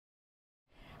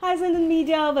Hi Zindan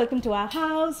Media, welcome to our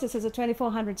house. This is a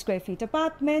 2400 square feet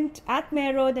apartment at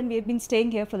Meyer Road and we've been staying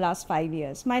here for the last 5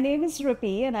 years. My name is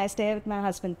Rippy and I stay with my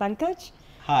husband Pankaj.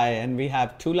 Hi, and we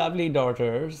have two lovely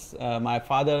daughters. My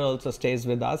father also stays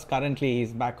with us. Currently,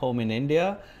 he's back home in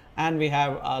India. And we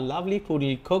have our lovely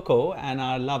poodle Coco and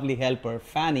our lovely helper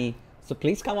Fanny. So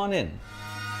please come on in.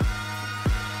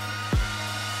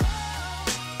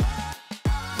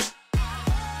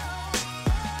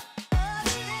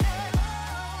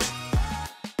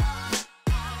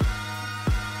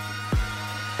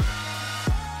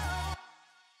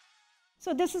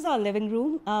 So this is our living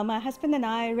room. My husband and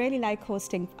I really like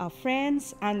hosting our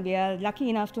friends and we are lucky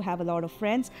enough to have a lot of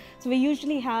friends. So we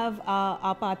usually have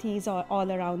our parties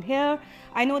all around here.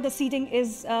 I know the seating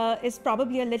is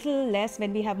probably a little less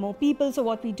when we have more people. So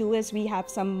what we do is we have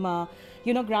some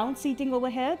ground seating over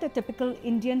here, the typical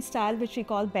Indian style which we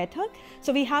call baithak.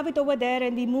 So we have it over there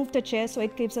and we move the chair so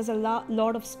it gives us a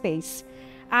lot of space.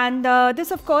 And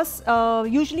this, of course,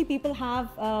 usually people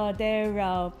have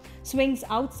their swings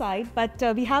outside, but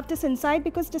we have this inside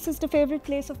because this is the favorite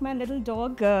place of my little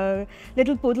dog,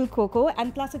 little poodle Coco,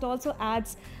 and plus it also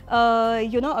adds,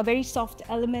 a very soft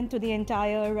element to the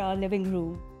entire living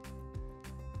room.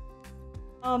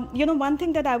 One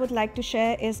thing that I would like to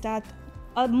share is that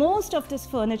most of this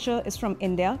furniture is from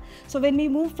India. So when we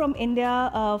moved from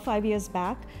India 5 years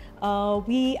back,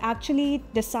 we actually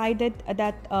decided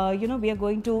that we are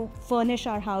going to furnish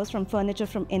our house from furniture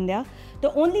from India.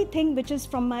 The only thing which is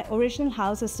from my original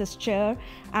house is this chair,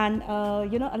 and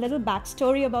a little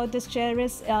backstory about this chair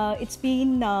is it's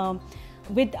been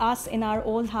with us in our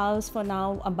old house for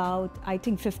now about I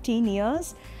think 15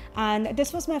 years. And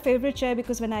this was my favorite chair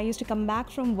because when I used to come back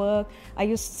from work, I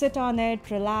used to sit on it,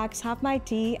 relax, have my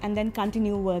tea, and then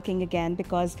continue working again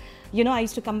because, I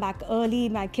used to come back early,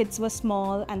 my kids were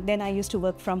small, and then I used to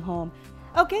work from home.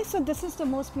 Okay, so this is the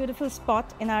most beautiful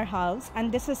spot in our house,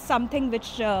 and this is something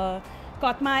which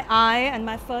caught my eye and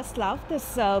my first love,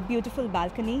 this beautiful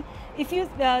balcony. If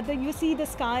you see the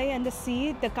sky and the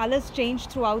sea, the colors change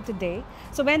throughout the day.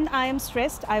 So when I am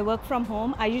stressed, I work from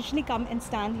home, I usually come and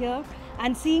stand here,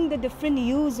 and seeing the different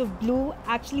hues of blue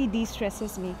actually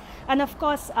de-stresses me. And of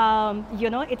course,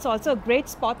 it's also a great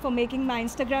spot for making my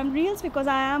Instagram reels because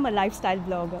I am a lifestyle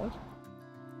blogger.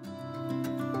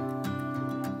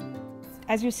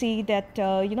 As you see that,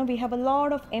 we have a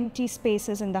lot of empty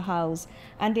spaces in the house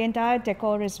and the entire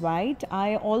decor is white.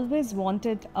 I always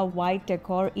wanted a white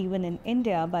decor even in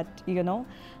India, but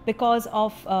because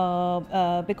of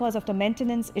the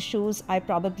maintenance issues, I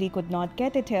probably could not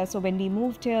get it here. So when we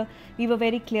moved here, we were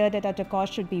very clear that our decor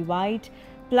should be white.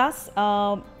 Plus,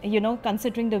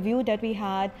 considering the view that we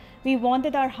had, we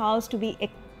wanted our house to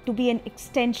be an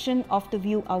extension of the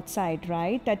view outside,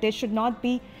 right? That there should not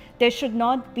be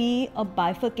a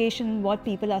bifurcation in what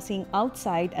people are seeing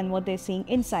outside and what they're seeing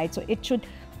inside. So it should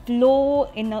flow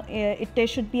there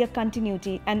should be a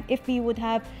continuity. And if we would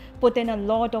have put in a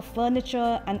lot of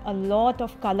furniture and a lot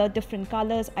of different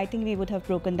colors, I think we would have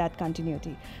broken that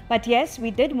continuity. But yes, we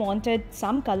did wanted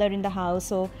some color in the house.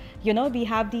 So, we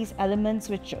have these elements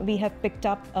which we have picked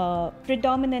up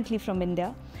predominantly from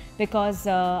India because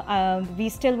we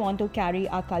still want to carry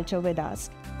our culture with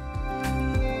us.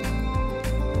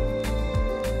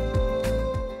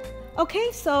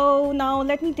 Okay, so now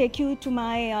let me take you to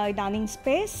my dining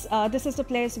space. This is the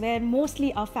place where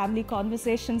mostly our family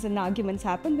conversations and arguments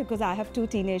happen because I have two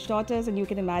teenage daughters and you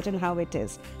can imagine how it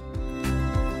is.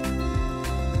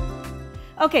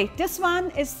 Okay, this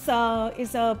one is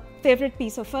a favorite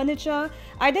piece of furniture.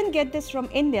 I didn't get this from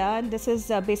India, and this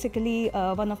is basically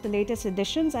one of the latest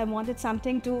editions. I wanted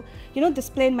something to,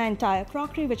 display my entire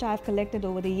crockery, which I have collected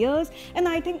over the years. And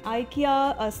I think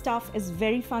IKEA stuff is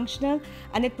very functional,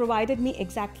 and it provided me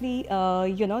exactly,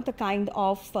 the kind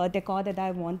of decor that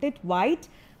I wanted: white,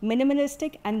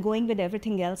 minimalistic, and going with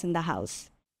everything else in the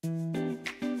house.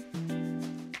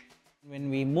 When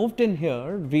we moved in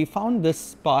here, we found this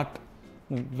spot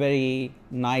very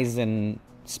nice and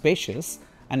spacious,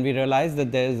 and we realized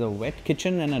that there is a wet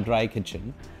kitchen and a dry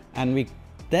kitchen, and we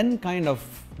then kind of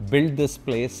built this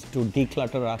place to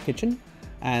declutter our kitchen.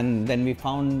 And then we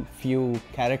found few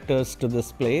characters to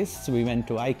this place. So we went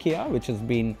to IKEA, which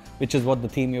is what the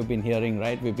theme you've been hearing,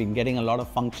 right? We've been getting a lot of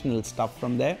functional stuff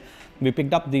from there. We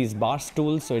picked up these bar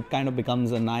stools, so it kind of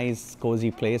becomes a nice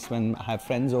cozy place when I have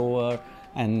friends over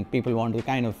and people want to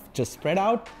kind of just spread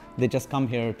out. They just come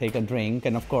here, take a drink,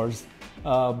 and of course,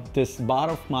 this bar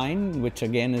of mine, which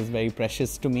again is very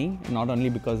precious to me, not only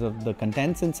because of the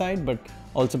contents inside, but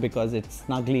also because it's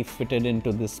snugly fitted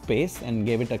into this space and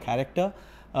gave it a character.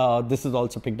 This is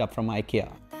also picked up from IKEA.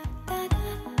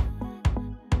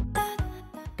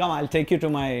 Come, I'll take you to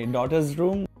my daughter's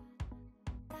room.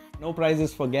 No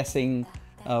prizes for guessing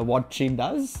what she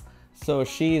does. So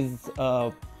she's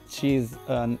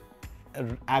an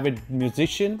avid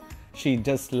musician. She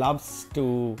just loves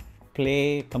to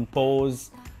play,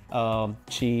 compose.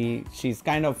 She's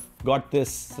kind of got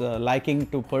this liking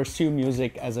to pursue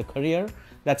music as a career.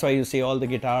 That's why you see all the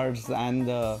guitars and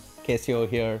the Casio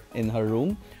here in her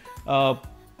room.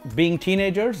 Being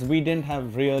teenagers, we didn't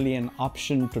have really an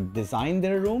option to design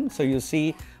their room. So you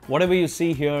see, whatever you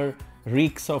see here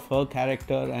reeks of her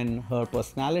character and her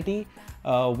personality.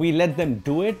 We let them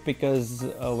do it because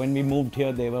when we moved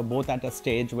here, they were both at a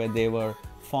stage where they were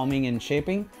forming and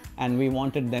shaping, and we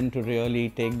wanted them to really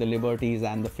take the liberties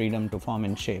and the freedom to form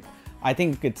and shape. I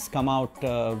think it's come out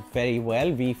very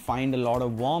well. We find a lot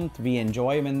of warmth. We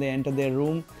enjoy when they enter their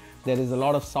room. There is a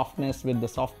lot of softness with the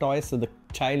soft toys, so the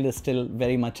child is still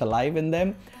very much alive in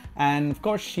them. And of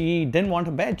course, she didn't want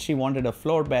a bed. She wanted a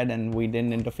floor bed, and we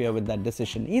didn't interfere with that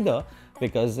decision either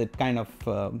because it kind of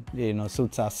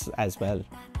suits us as well.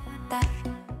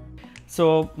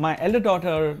 So my elder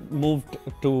daughter moved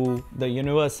to the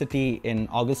university in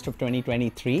August of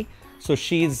 2023. So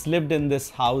she's lived in this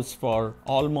house for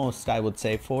almost, I would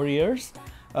say, 4 years.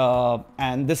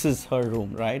 And this is her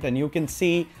room, right? And you can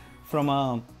see from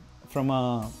a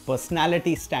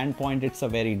personality standpoint, it's a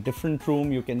very different room.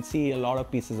 You can see a lot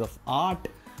of pieces of art.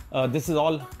 This is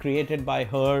all created by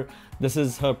her. This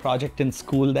is her project in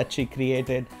school that she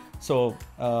created. So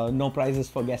no prizes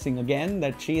for guessing again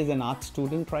that she is an art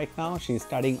student right now. She's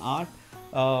studying art.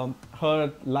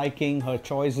 Her liking, her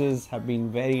choices have been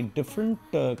very different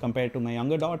compared to my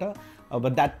younger daughter.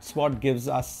 But that's what gives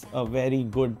us a very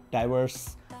good,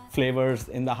 diverse flavors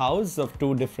in the house of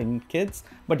two different kids.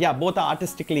 But yeah, both are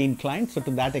artistically inclined. So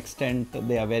to that extent,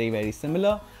 they are very, very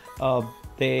similar.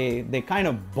 They kind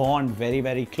of bond very,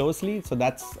 very closely. So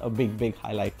that's a big, big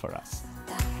highlight for us.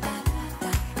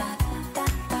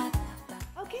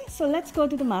 So let's go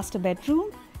to the master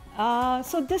bedroom.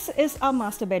 So this is our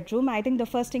master bedroom. I think the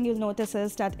first thing you'll notice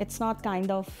is that it's not kind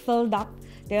of filled up.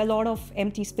 There are a lot of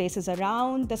empty spaces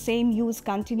around. The same hues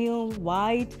continue,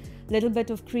 white, little bit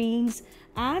of greens,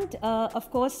 and of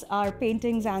course our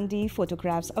paintings and the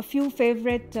photographs. A few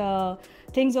favorite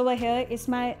things over here is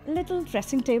my little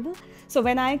dressing table. So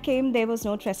when I came, there was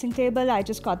no dressing table. I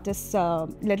just got this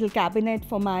little cabinet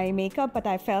for my makeup, but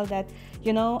I felt that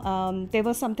there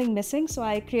was something missing, so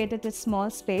I created this small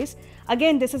space.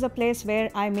 Again, this is a place where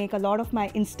I make a lot of my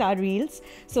Insta reels,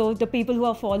 so the people who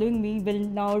are following me will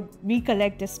now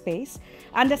recollect this space.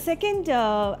 And the second,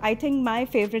 I think my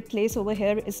favorite place over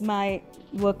here is my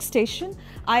workstation.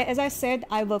 As I said,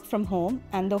 I work from home,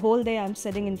 and the whole day I'm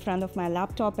sitting in front of my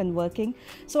laptop and working.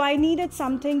 So I needed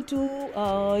something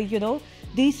to,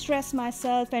 de-stress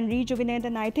myself and rejuvenate.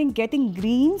 And I think getting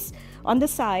greens on the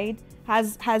side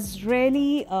has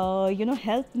really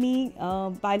helped me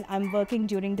while I'm working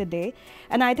during the day.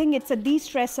 And I think it's a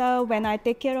de-stressor when I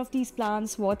take care of these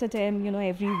plants, water them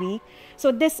every week.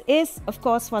 So this is of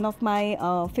course one of my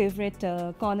favorite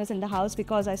corners in the house,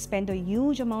 because I spend a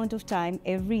huge amount of time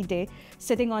every day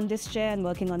sitting on this chair and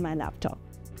working on my laptop.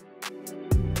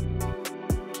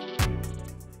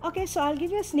 Okay, so I'll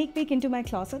give you a sneak peek into my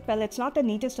closet. Well, it's not the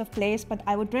neatest of place, but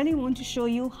I would really want to show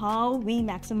you how we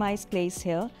maximize place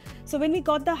here. So when we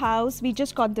got the house, we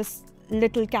just got this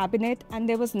little cabinet and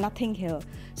there was nothing here.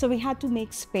 So we had to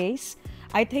make space.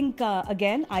 I think,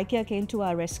 again, IKEA came to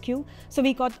our rescue. So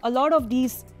we got a lot of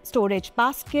these storage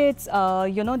baskets,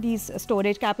 these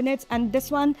storage cabinets. And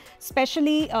this one,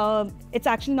 especially, it's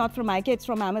actually not from IKEA, it's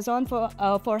from Amazon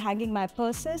for hanging my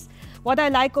purses. What I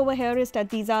like over here is that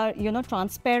these are,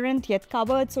 transparent yet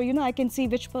covered. So, I can see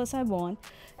which purse I want.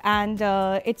 And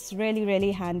it's really,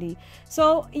 really handy.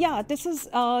 So yeah, this is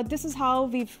how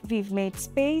we've made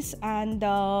space, and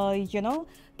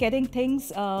getting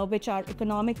things which are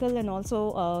economical and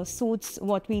also suits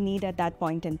what we need at that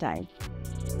point in time.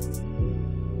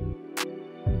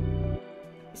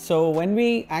 So when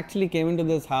we actually came into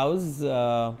this house,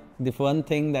 the one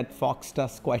thing that foxed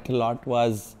us quite a lot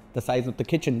was the size of the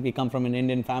kitchen. We come from an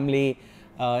Indian family.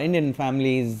 Indian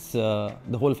families,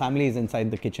 the whole family is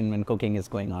inside the kitchen when cooking is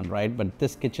going on, right? But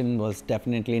this kitchen was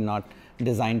definitely not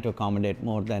designed to accommodate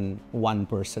more than one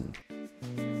person.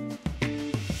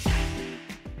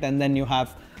 And then you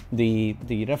have the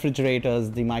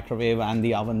refrigerators, the microwave and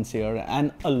the ovens here,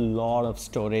 and a lot of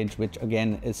storage, which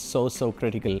again is so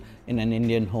critical in an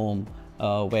Indian home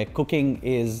where cooking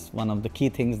is one of the key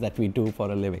things that we do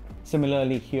for a living.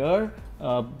 Similarly here,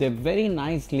 they've very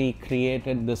nicely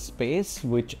created the space,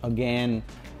 which again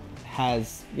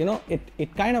has,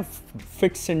 it kind of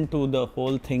fits into the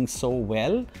whole thing so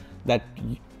well that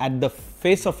at the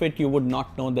face of it, you would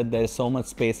not know that there's so much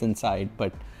space inside.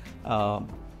 But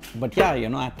yeah, you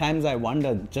know, at times I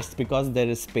wonder, just because there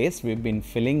is space, we've been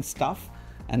filling stuff,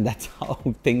 and that's how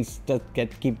things just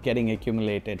keep getting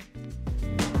accumulated.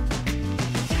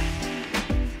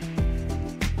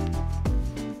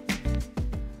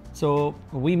 So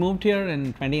we moved here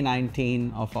in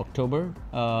 2019 of October.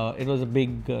 It was a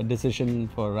big decision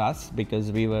for us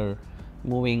because we were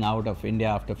moving out of India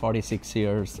after 46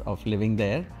 years of living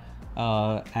there.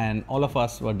 And all of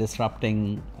us were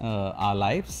disrupting our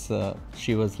lives.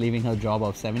 She was leaving her job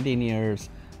of 17 years.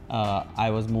 I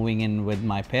was moving in with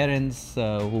my parents,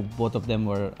 who both of them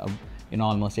were,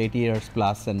 almost 80 years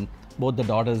plus, and both the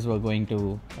daughters were going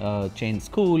to change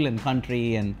school and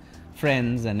country and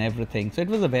friends and everything. So it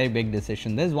was a very big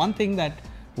decision. There's one thing that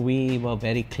we were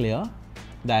very clear,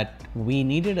 that we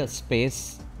needed a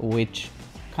space which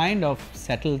kind of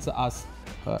settles us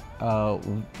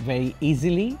very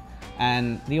easily.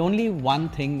 And the only one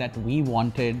thing that we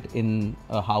wanted in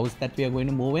a house that we are going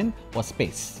to move in was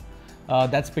space.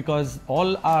 That's because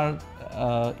all our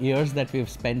years that we've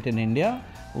spent in India,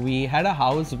 we had a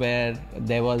house where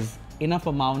there was enough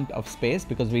amount of space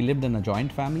because we lived in a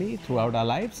joint family throughout our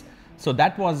lives. So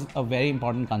that was a very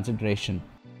important consideration.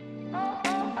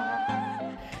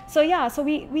 So yeah, so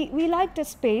we like the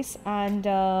space, and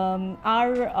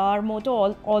our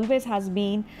motto always has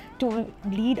been to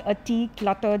lead a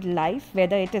decluttered life,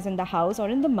 whether it is in the house or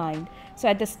in the mind. So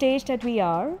at the stage that we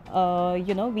are,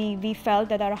 we felt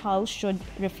that our house should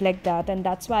reflect that, and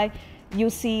that's why you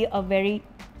see a very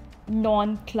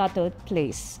non-cluttered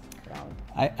place around.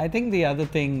 I think the other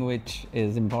thing which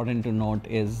is important to note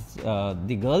is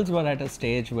the girls were at a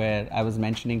stage where I was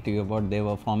mentioning to you about they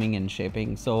were forming and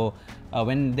shaping. So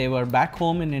when they were back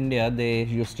home in India, they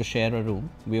used to share a room.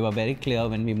 We were very clear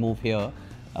when we moved here.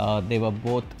 They were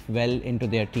both well into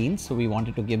their teens, so we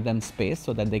wanted to give them space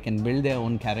so that they can build their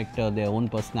own character, their own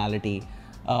personality.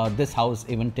 This house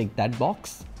even ticked that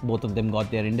box. Both of them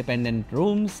got their independent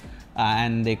rooms,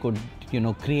 and they could,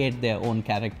 create their own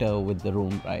character with the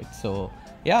room, right? So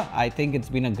yeah, I think it's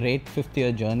been a great 5th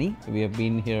year journey. We have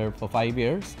been here for 5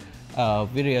 years.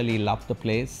 We really love the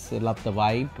place, love the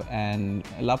vibe, and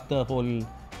love the whole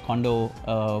condo,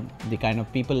 the kind of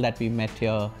people that we met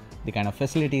here, the kind of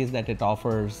facilities that it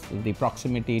offers, the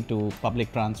proximity to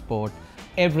public transport,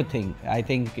 everything. I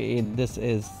think this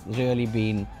has really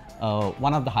been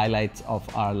one of the highlights of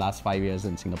our last 5 years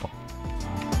in Singapore.